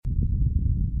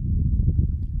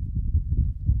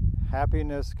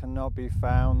Happiness cannot be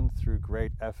found through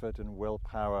great effort and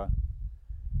willpower,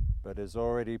 but is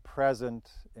already present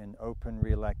in open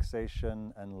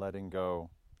relaxation and letting go.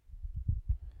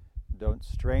 Don't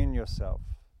strain yourself.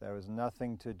 There is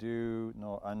nothing to do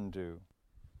nor undo.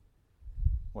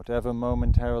 Whatever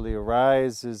momentarily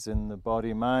arises in the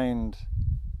body-mind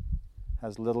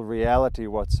has little reality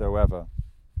whatsoever.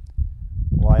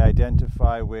 Why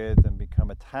identify with and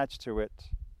become attached to it,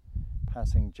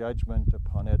 passing judgment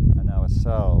upon it and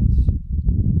ourselves?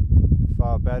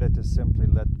 Far better to simply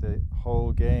let the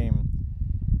whole game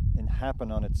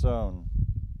happen on its own,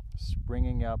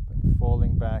 springing up and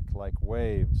falling back like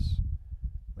waves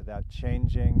without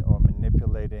changing or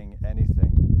manipulating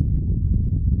anything.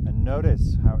 And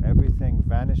notice how everything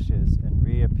vanishes and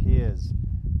reappears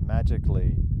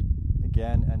magically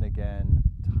again and again,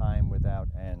 time without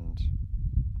end.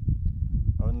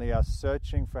 Only our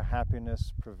searching for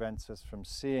happiness prevents us from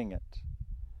seeing it,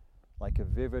 like a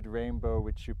vivid rainbow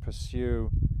which you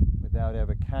pursue without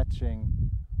ever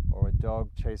catching, or a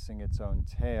dog chasing its own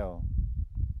tail.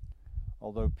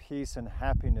 Although peace and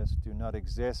happiness do not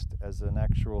exist as an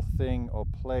actual thing or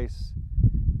place,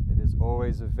 it is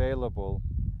always available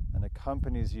and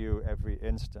accompanies you every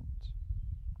instant.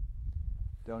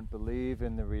 Don't believe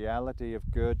in the reality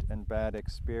of good and bad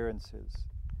experiences.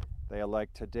 They are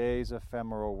like today's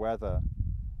ephemeral weather,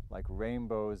 like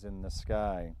rainbows in the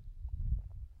sky.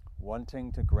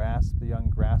 Wanting to grasp the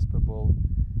ungraspable,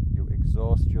 you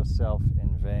exhaust yourself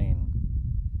in vain.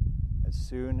 As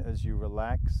soon as you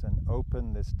relax and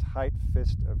open this tight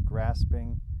fist of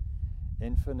grasping,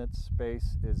 infinite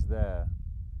space is there,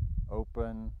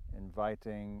 open,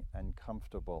 inviting, and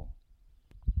comfortable.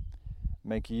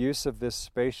 Make use of this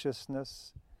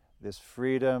spaciousness, this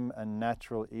freedom and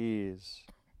natural ease.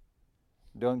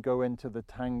 Don't go into the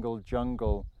tangled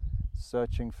jungle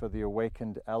searching for the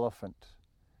awakened elephant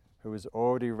who is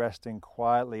already resting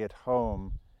quietly at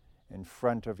home in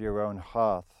front of your own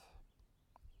hearth.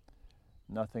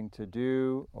 Nothing to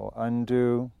do or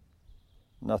undo,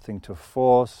 nothing to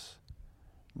force,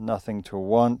 nothing to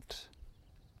want,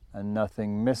 and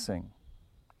nothing missing.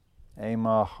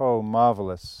 Emaho,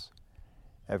 marvelous.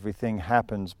 Everything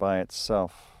happens by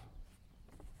itself.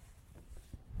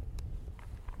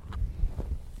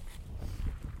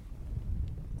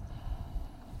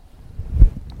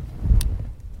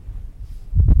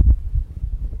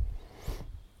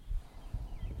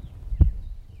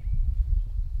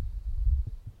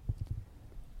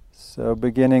 So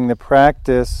beginning the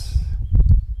practice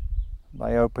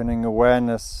by opening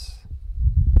awareness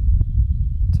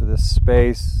to the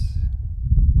space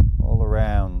all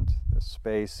around, the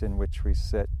space in which we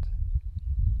sit,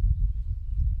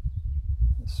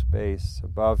 the space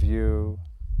above you,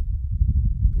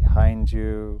 behind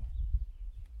you,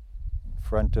 in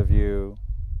front of you,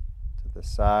 to the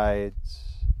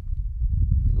sides,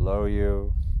 below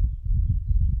you.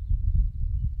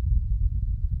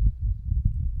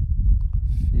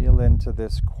 Feel into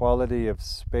this quality of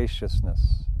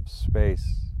spaciousness, of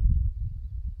space.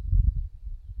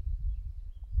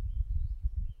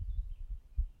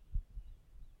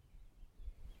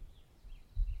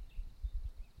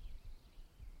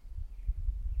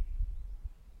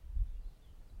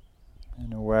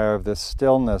 And aware of the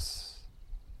stillness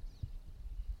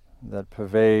that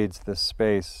pervades this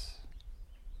space.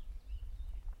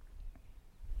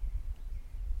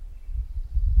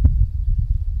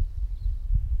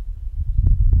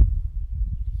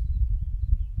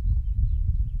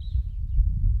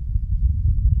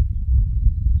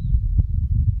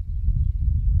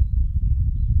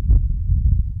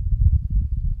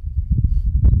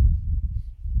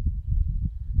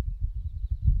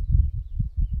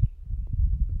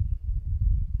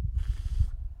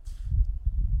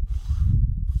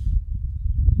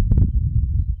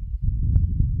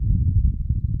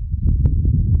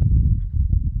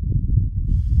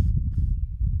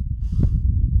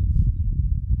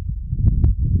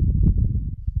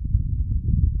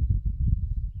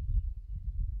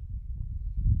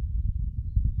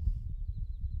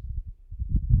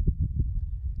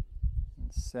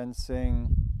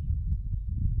 Sensing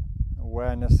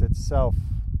awareness itself,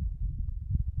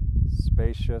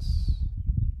 spacious,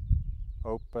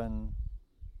 open,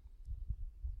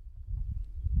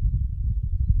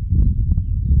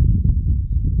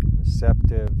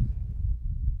 receptive,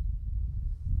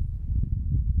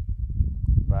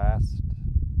 vast.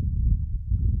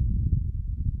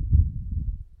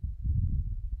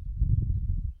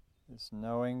 This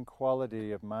knowing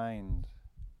quality of mind.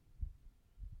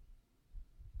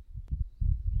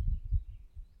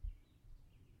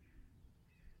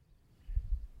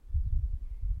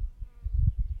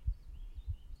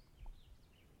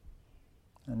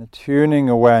 and attuning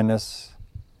awareness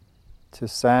to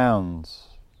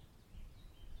sounds,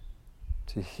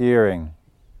 to hearing,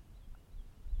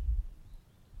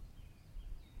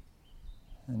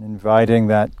 and inviting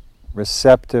that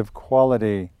receptive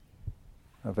quality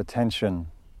of attention.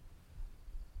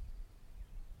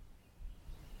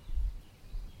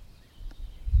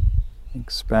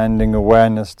 Expanding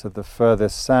awareness to the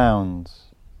furthest sounds.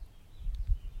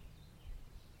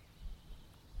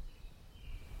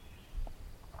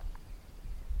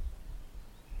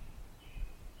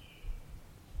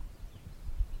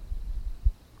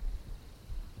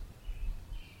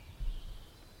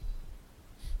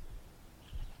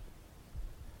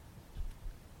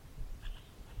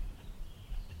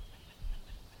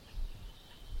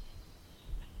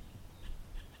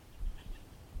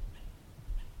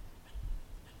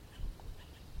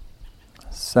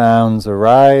 Sounds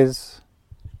arise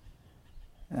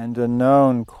and are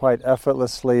known quite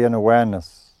effortlessly in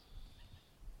awareness.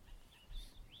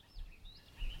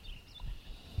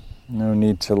 No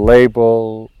need to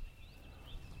label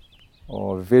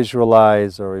or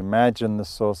visualize or imagine the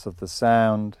source of the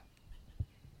sound.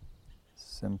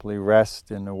 Simply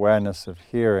rest in awareness of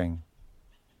hearing.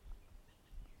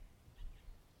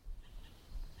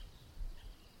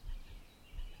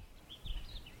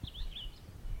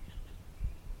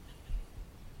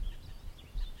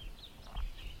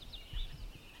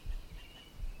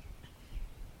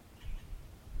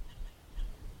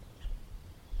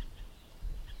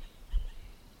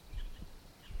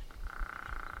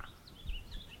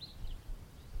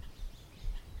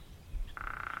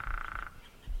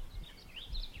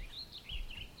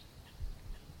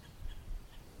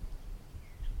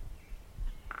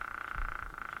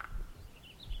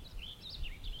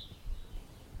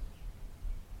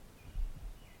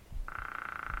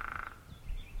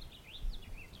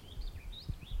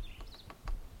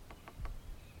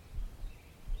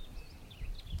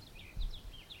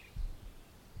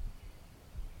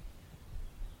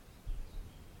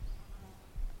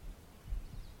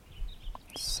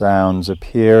 Sounds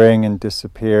appearing and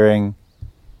disappearing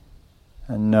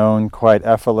and known quite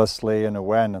effortlessly in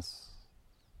awareness.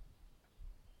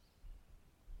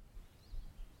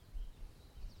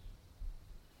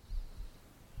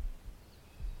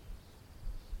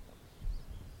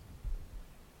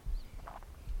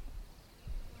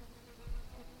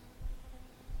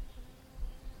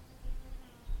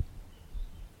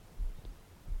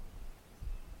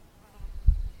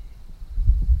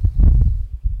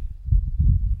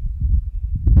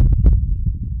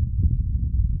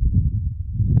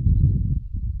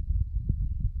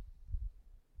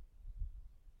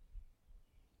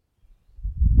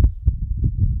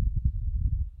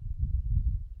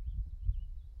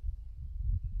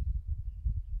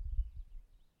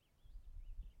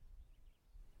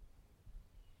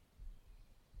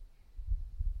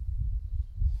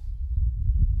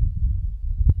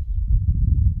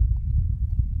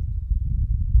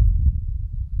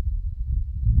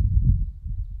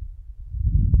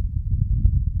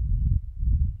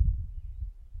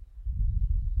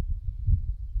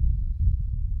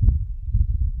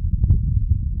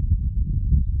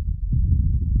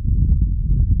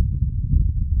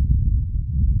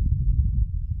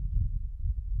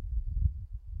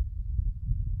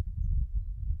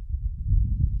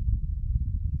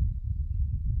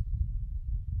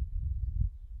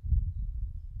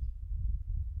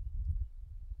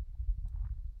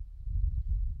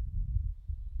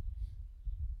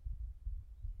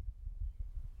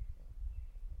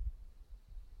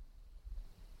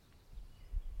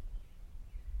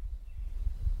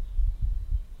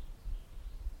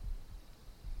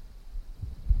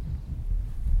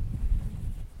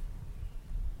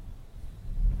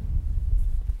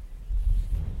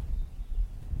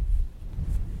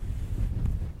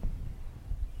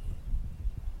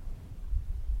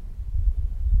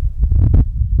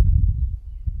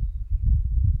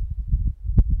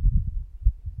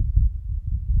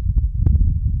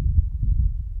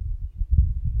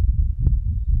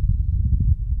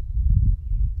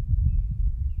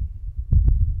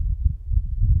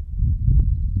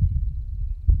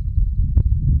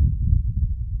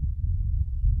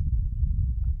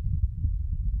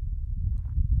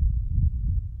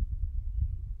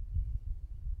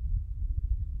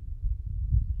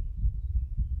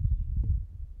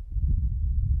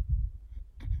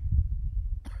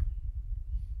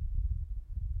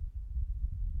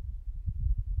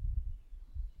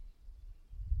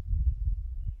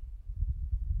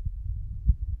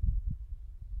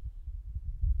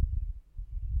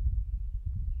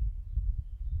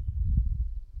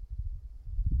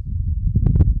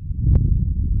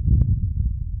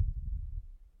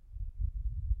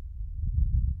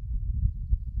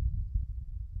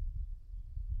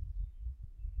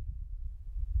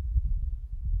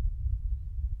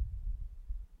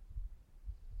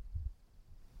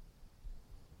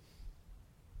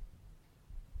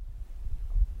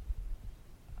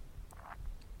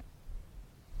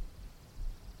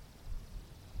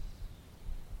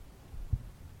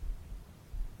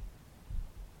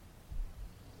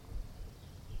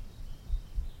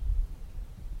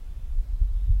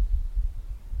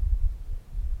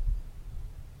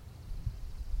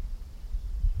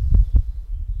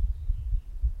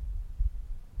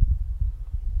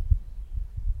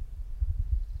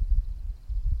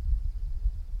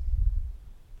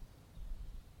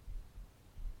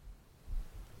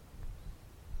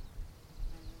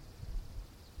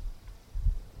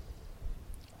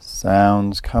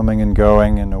 Sounds coming and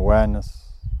going in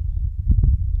awareness.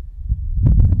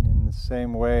 And in the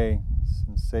same way,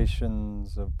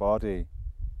 sensations of body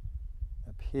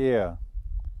appear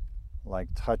like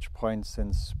touch points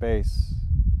in space.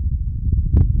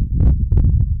 A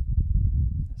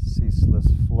ceaseless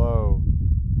flow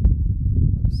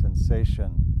of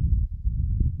sensation,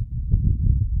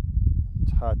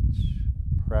 touch,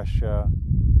 pressure,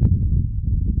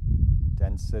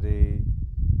 density,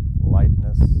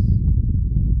 lightness,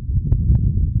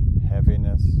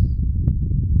 heaviness,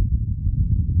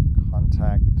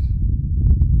 contact,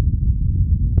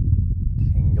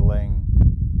 tingling,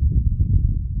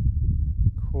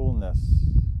 coolness,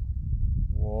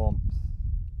 warmth,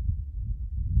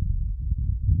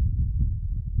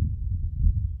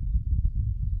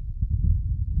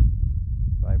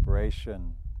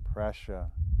 vibration, pressure,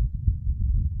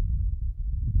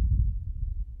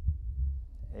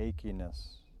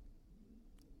 achiness,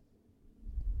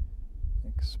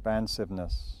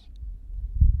 expansiveness.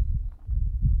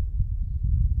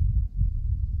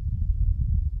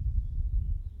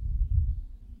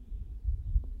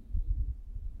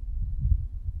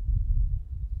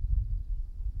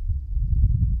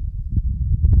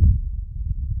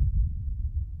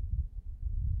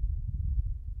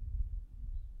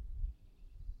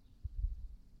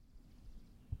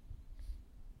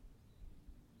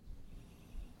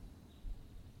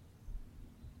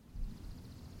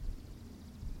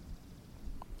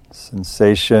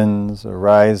 Sensations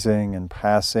arising and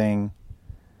passing,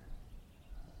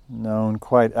 known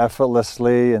quite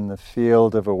effortlessly in the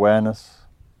field of awareness.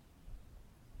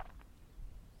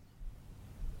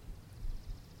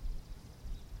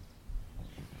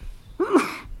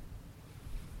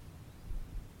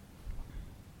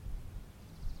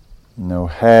 No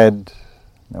head,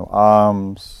 no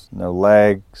arms, no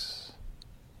legs,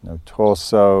 no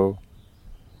torso,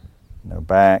 no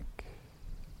back.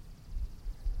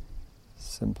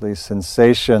 Simply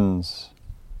sensations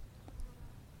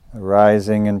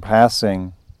arising and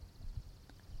passing,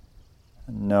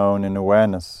 known in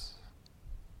awareness.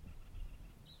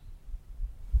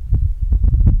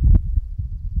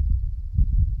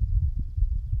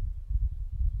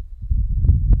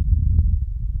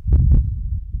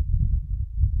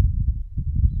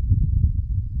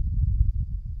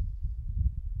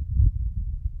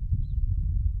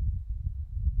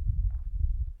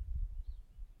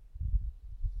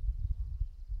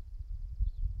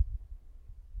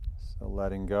 So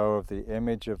letting go of the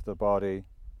image of the body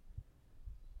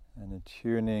and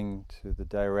attuning to the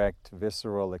direct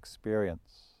visceral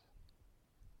experience.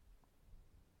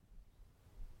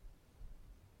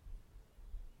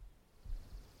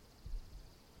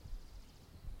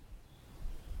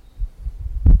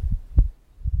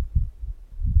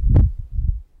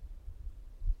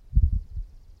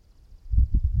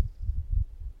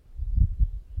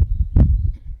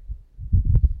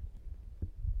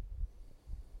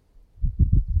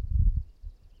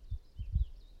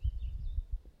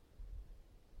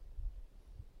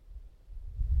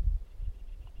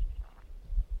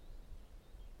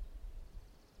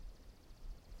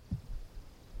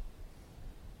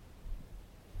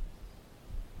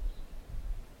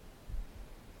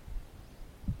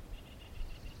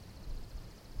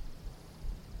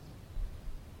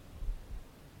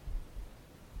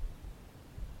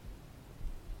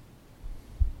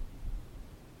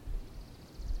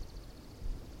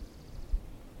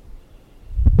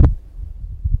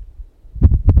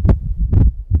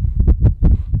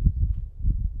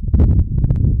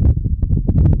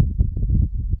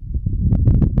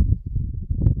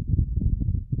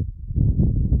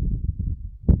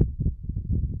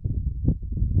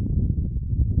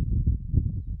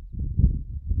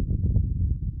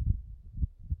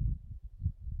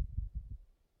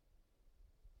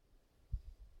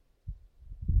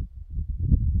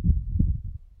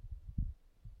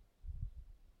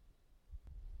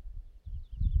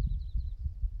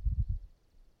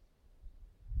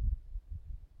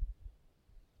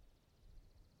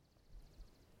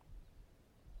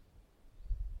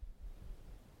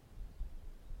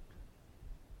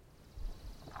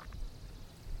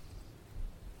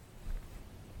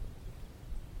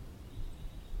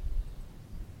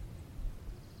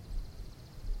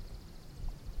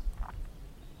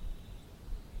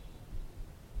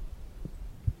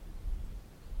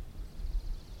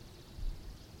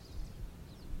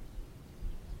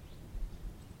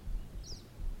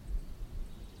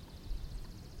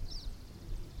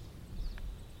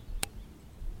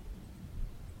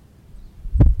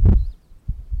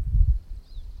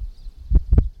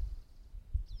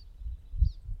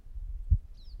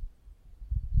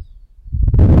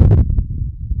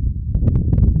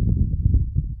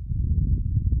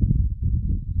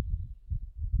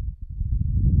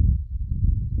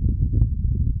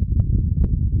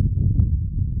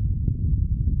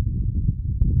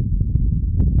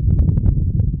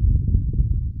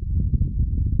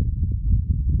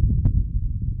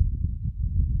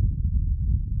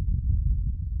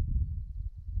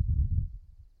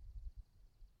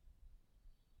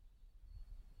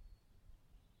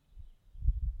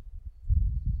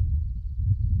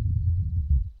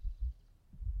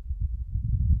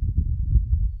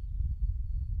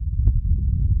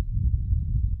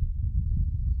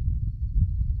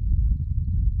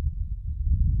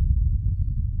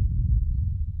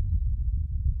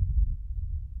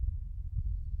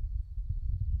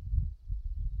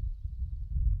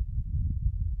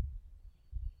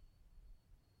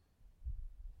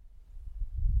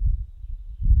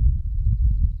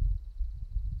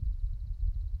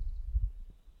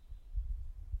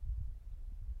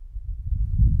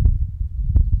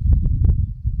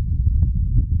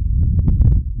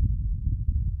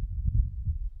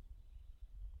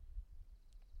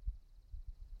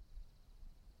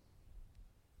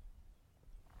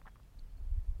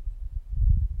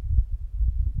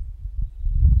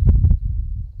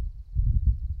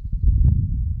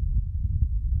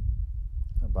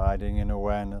 abiding in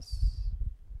awareness,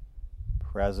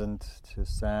 present to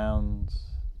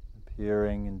sounds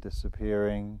appearing and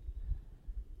disappearing,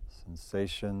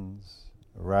 sensations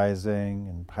arising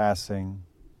and passing.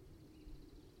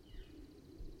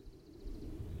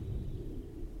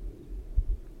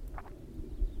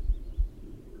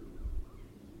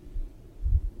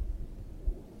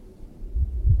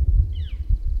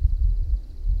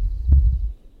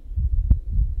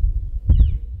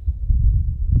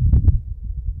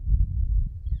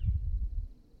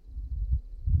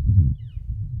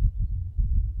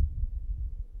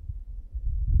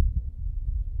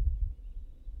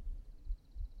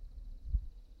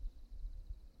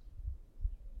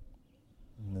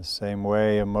 In the same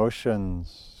way,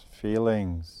 emotions,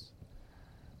 feelings,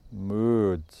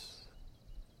 moods,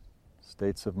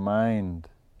 states of mind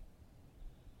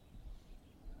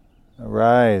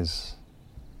arise,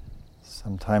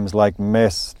 sometimes like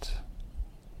mist,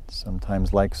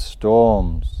 sometimes like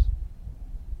storms,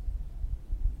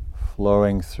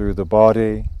 flowing through the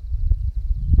body,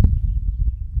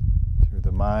 through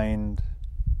the mind.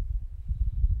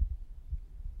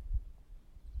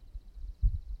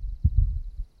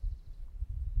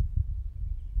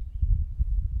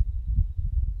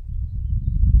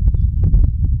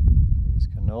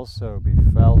 Also be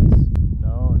felt and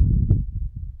known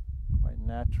quite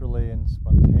naturally and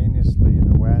spontaneously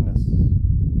in awareness.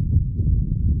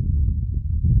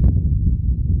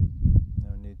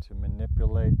 No need to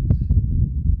manipulate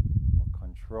or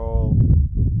control.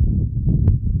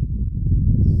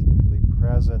 Simply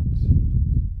present to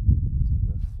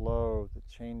the flow, the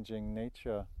changing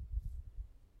nature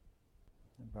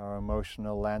of our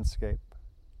emotional landscape.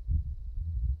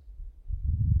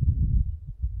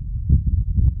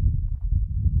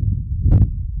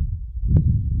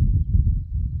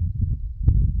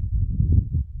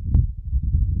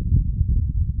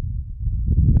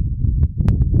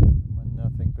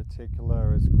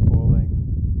 Particular is calling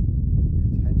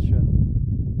the attention,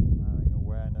 allowing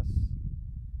awareness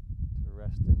to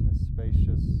rest in this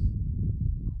spacious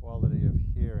quality of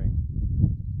hearing,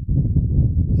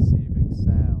 receiving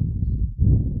sounds.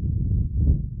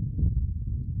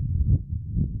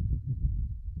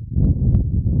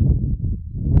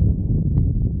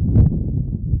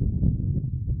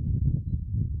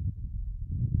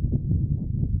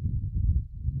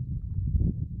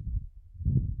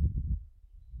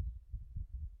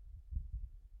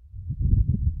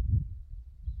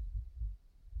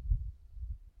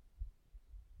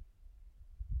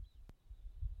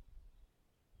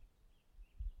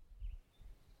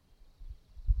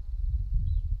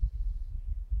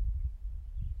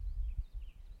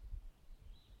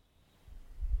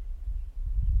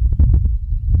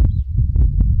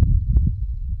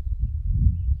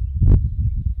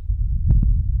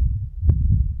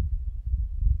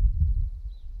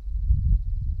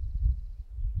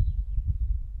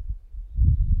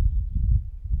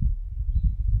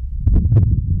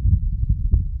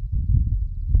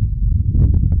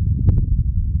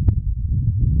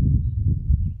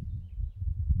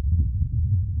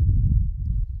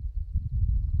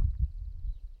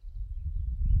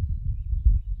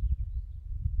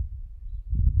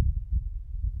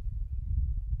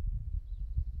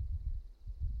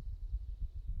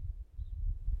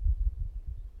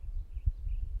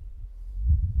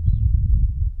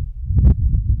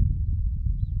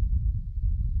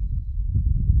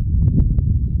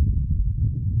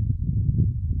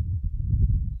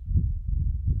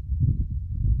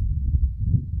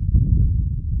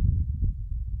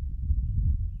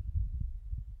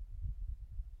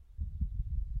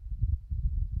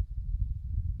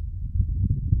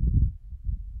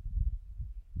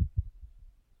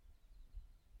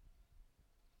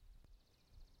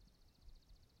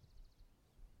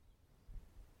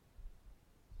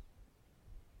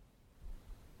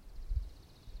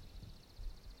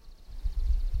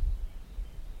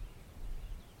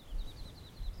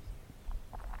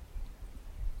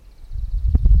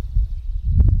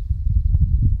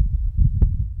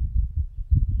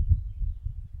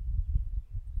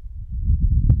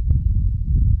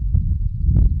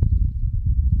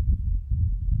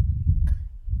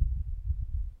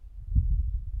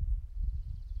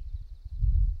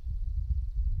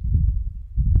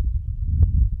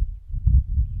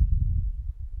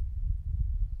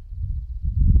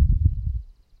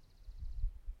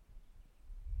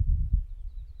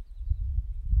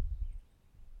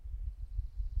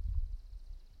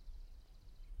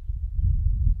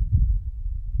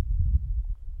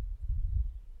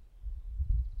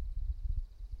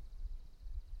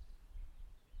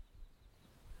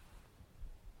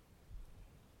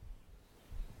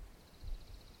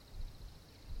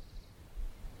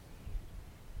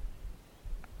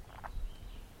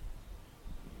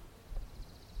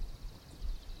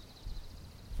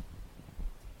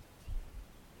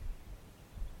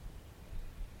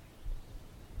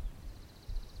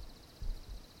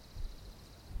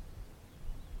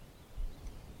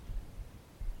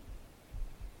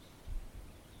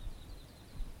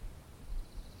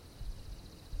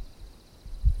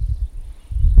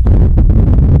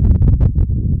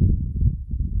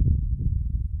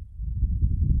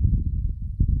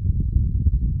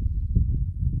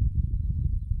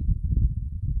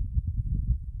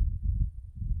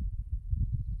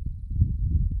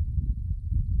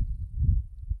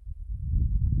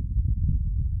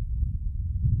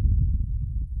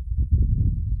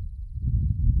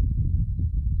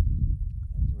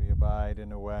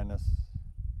 in awareness,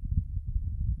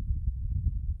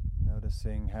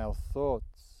 noticing how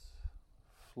thoughts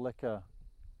flicker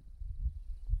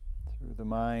through the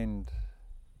mind,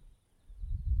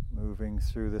 moving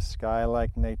through the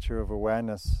sky-like nature of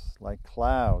awareness like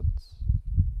clouds.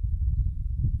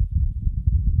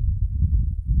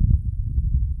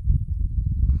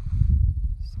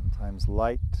 Sometimes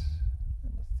light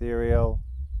and ethereal,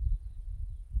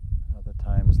 other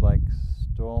times like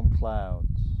storm clouds,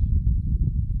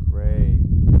 gray,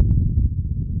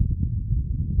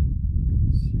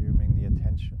 consuming the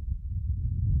attention.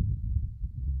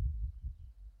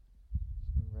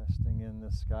 So resting in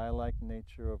the sky-like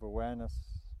nature of awareness,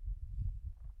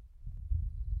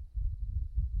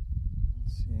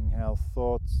 and seeing how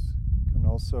thoughts can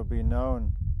also be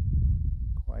known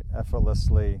quite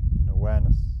effortlessly in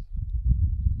awareness.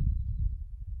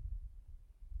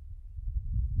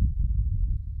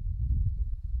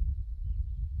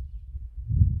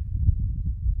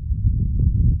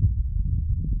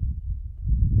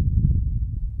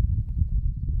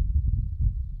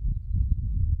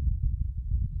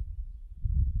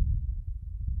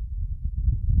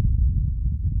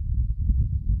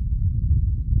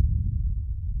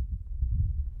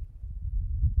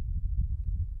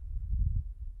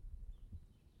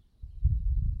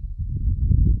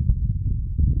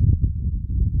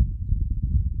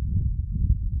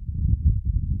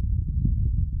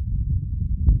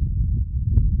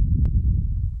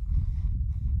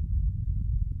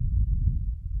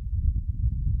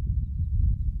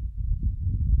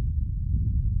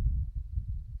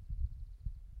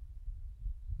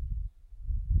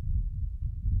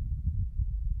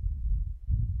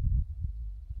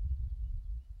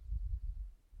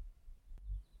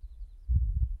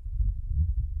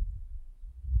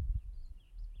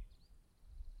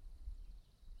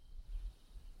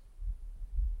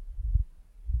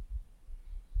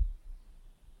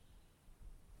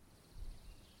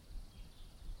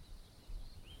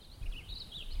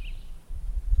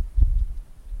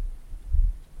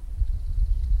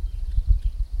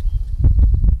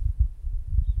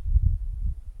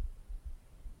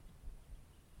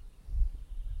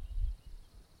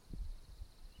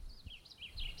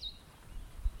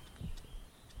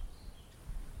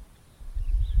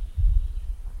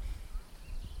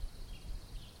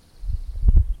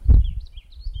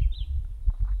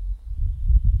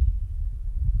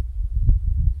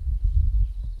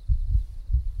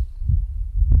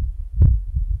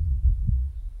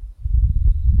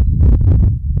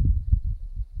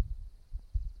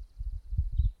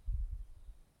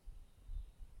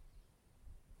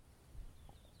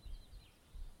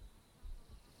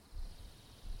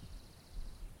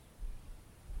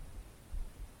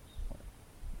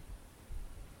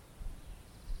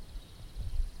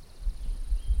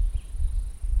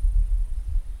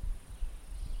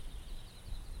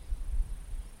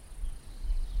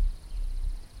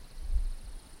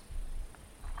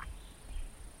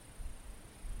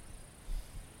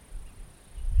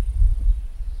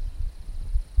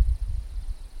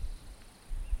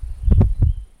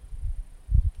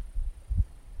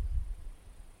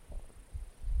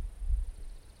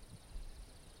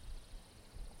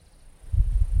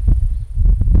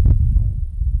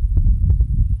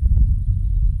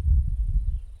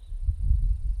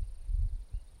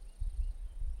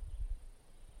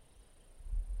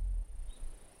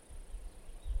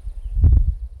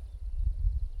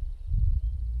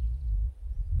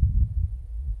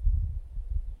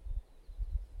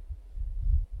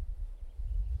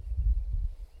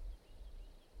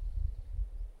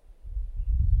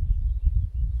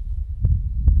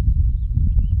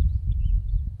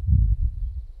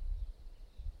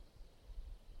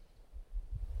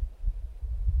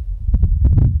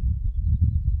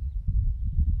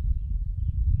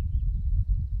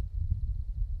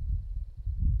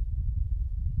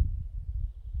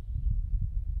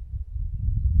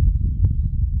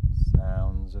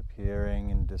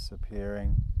 Appearing and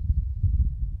disappearing,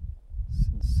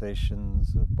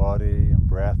 sensations of body and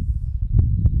breath,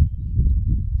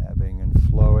 ebbing and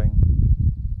flowing,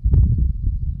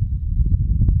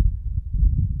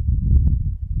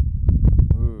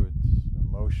 moods,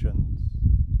 emotions,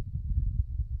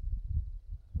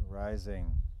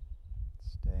 arising,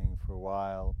 staying for a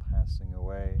while, passing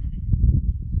away,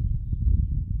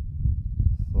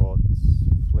 thoughts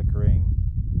flickering,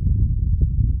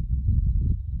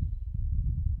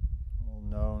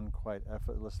 known quite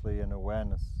effortlessly in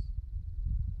awareness,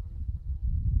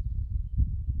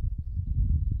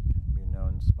 can be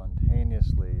known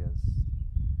spontaneously as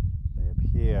they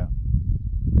appear.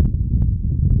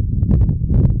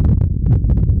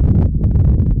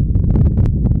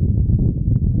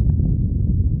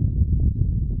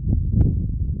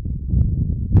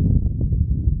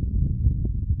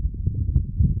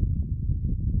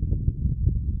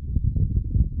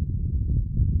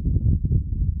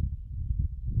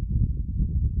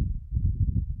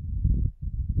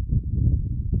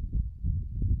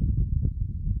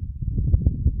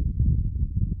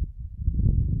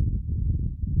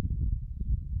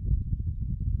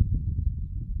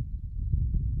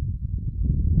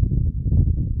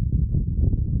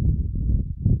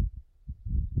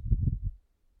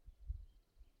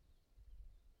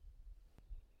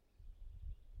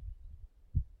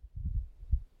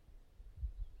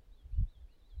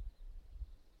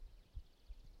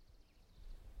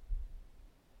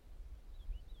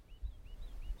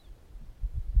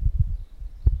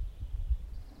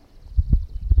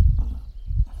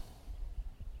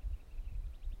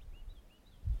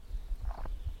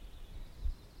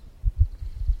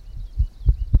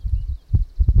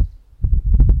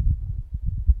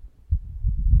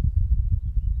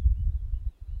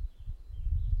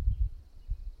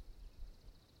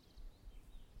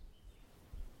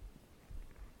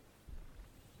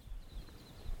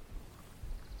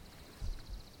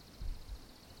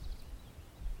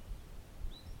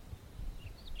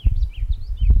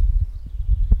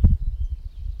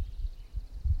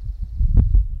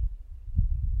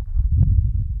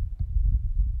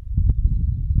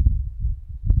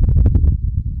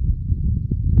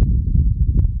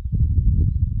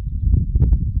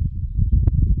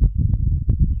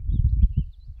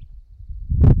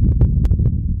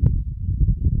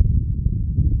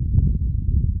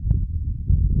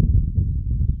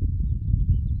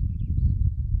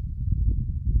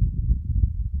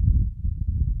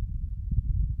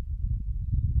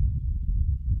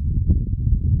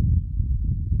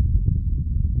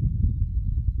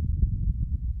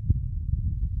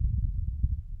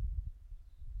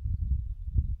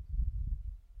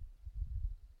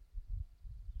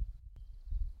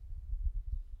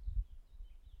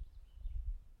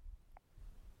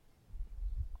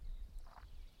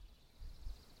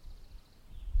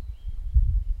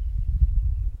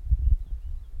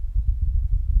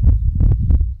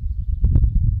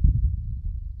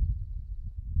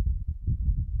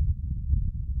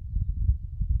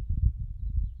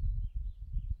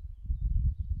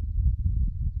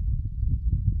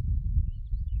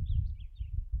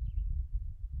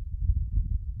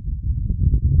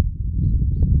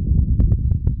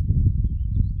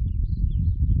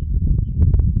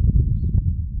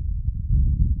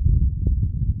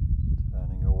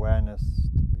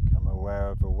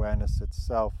 awareness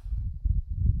itself,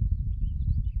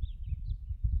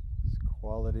 this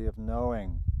quality of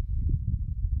knowing,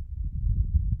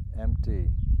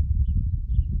 empty,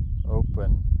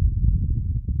 open,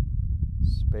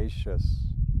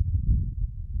 spacious,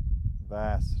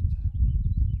 vast,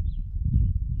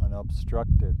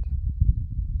 unobstructed.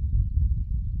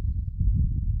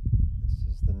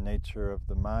 This is the nature of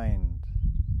the mind,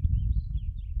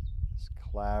 this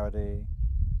clarity,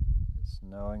 this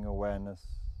knowing awareness,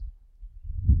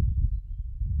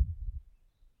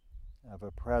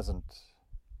 ever present,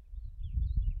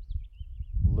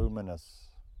 luminous.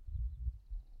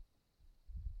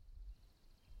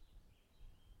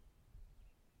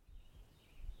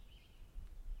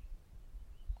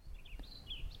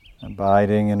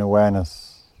 Abiding in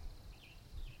awareness,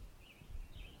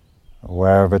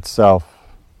 aware of itself.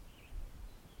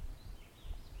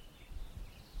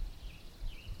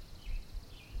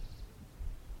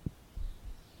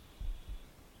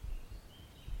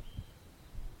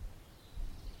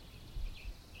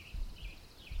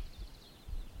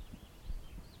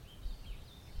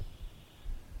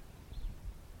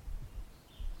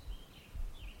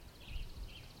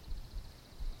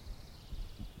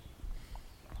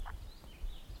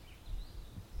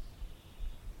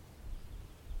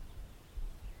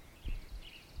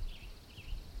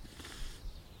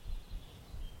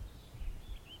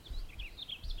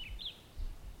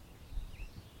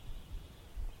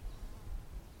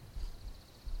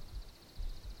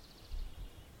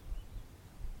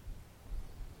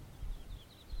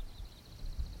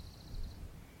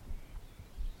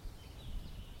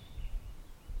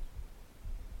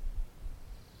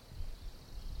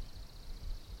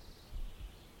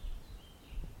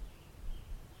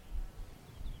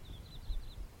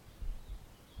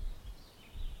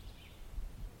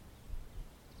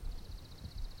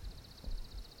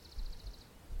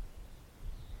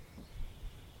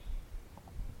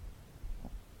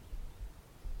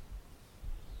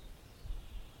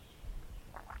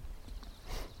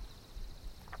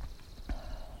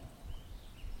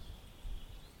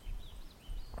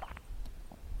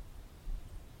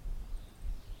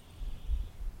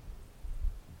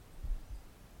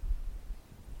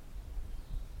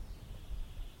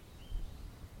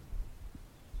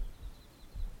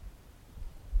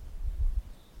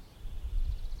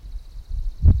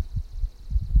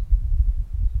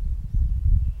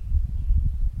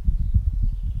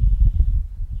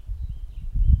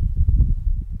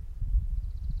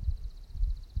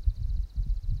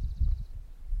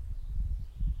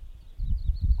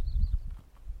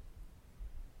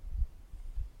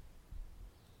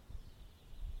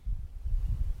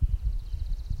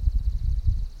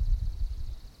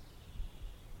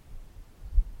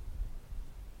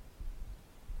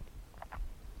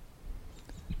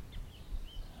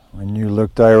 When you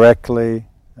look directly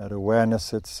at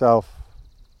awareness itself,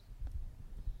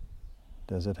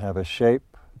 does it have a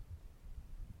shape,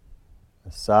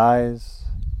 a size,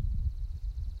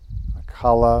 a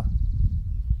color,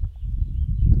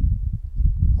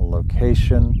 a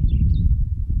location,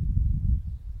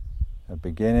 a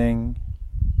beginning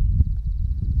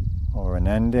or an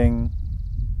ending?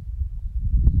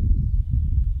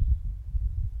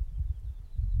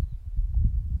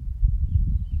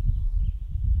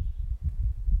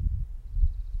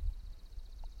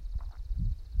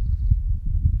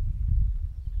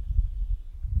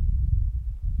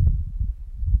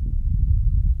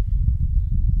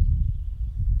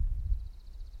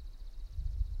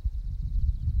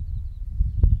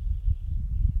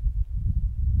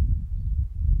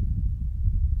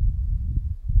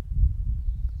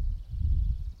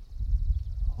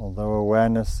 Although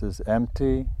awareness is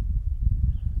empty,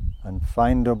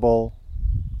 unfindable,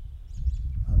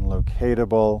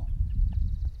 unlocatable,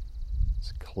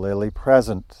 it's clearly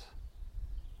present,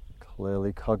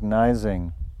 clearly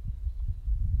cognizing.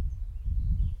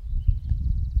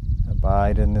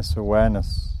 Abide in this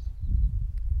awareness,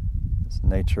 this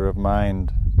nature of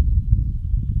mind.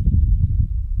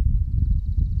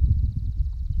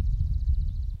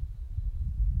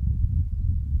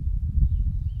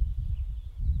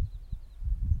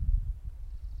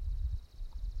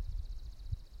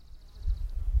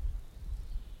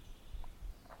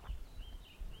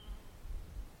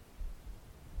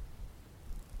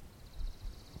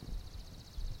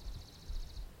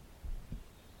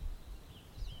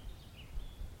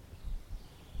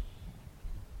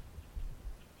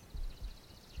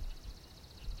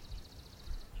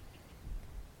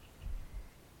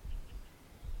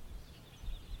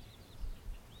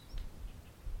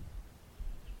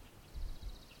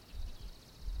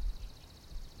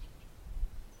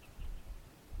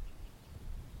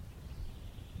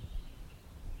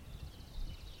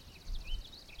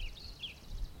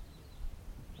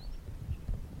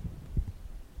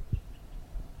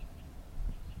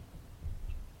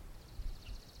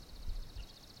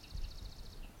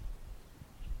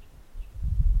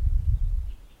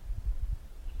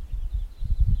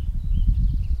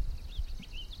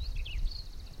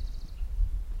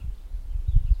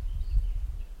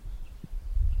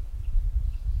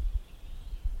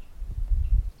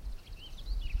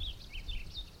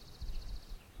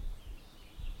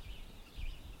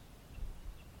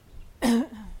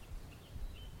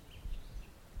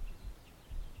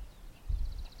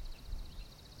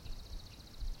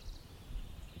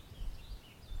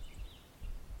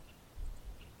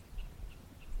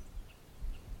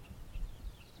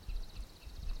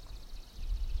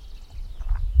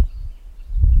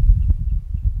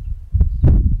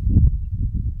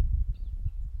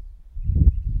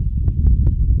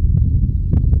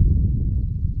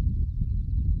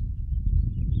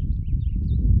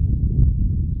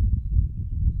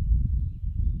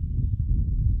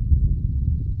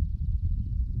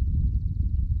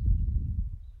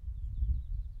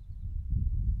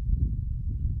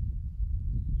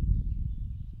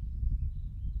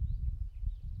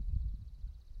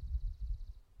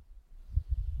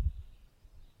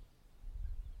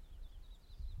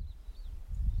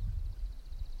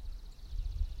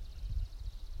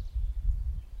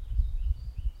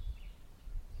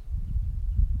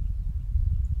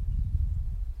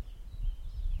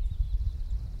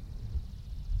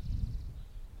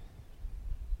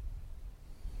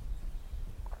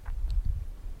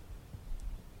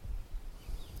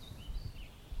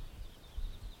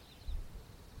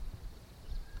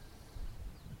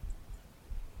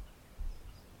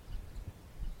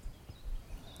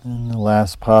 In the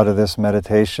last part of this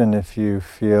meditation, if you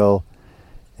feel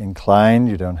inclined,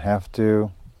 you don't have to,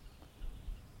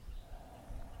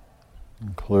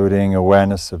 including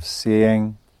awareness of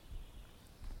seeing.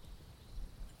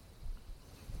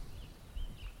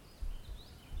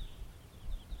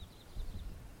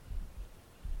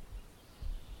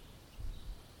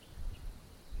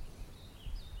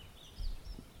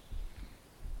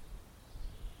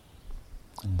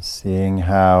 And seeing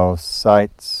how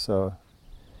sights are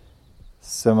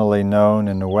similarly known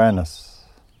in awareness.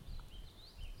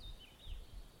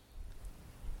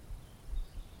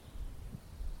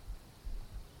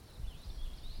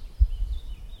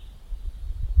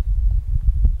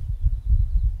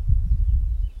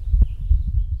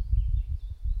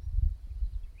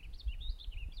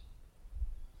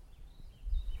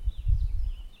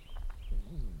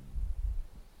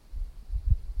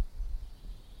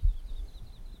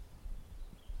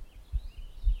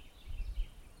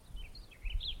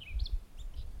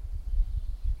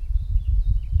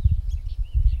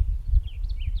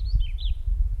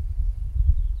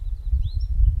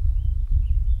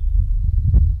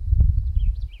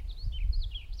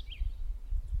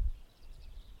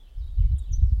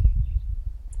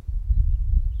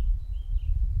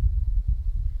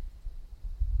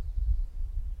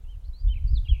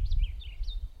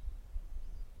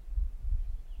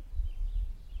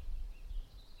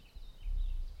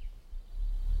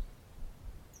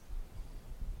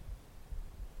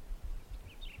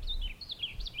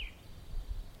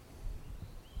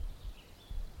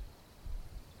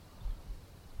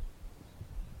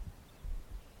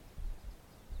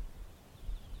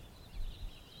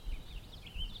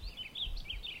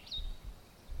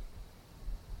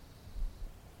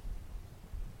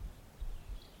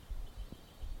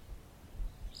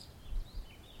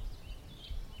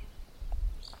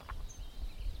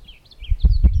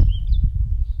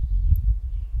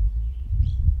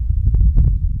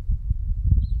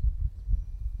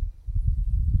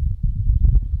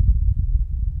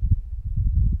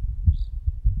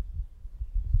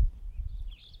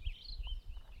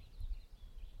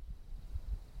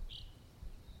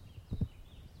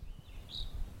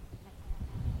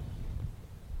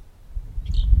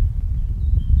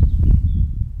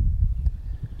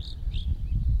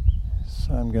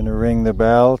 So I'm going to ring the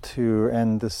bell to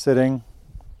end the sitting.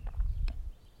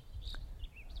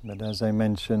 But as I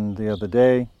mentioned the other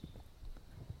day,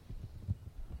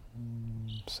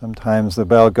 sometimes the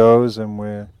bell goes and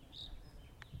we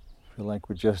feel like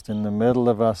we're just in the middle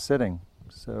of our sitting.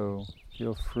 So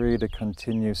feel free to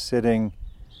continue sitting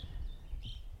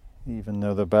even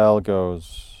though the bell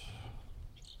goes.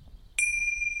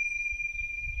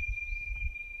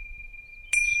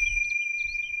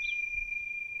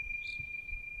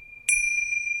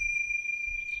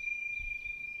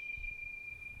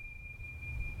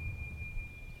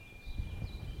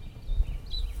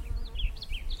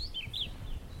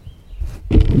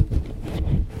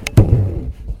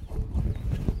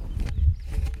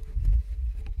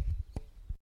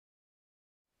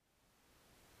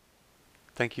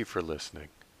 Thank you for listening.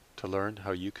 To learn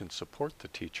how you can support the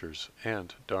teachers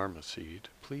and Dharma Seed,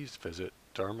 please visit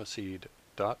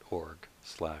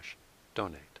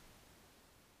dharmaseed.org/donate.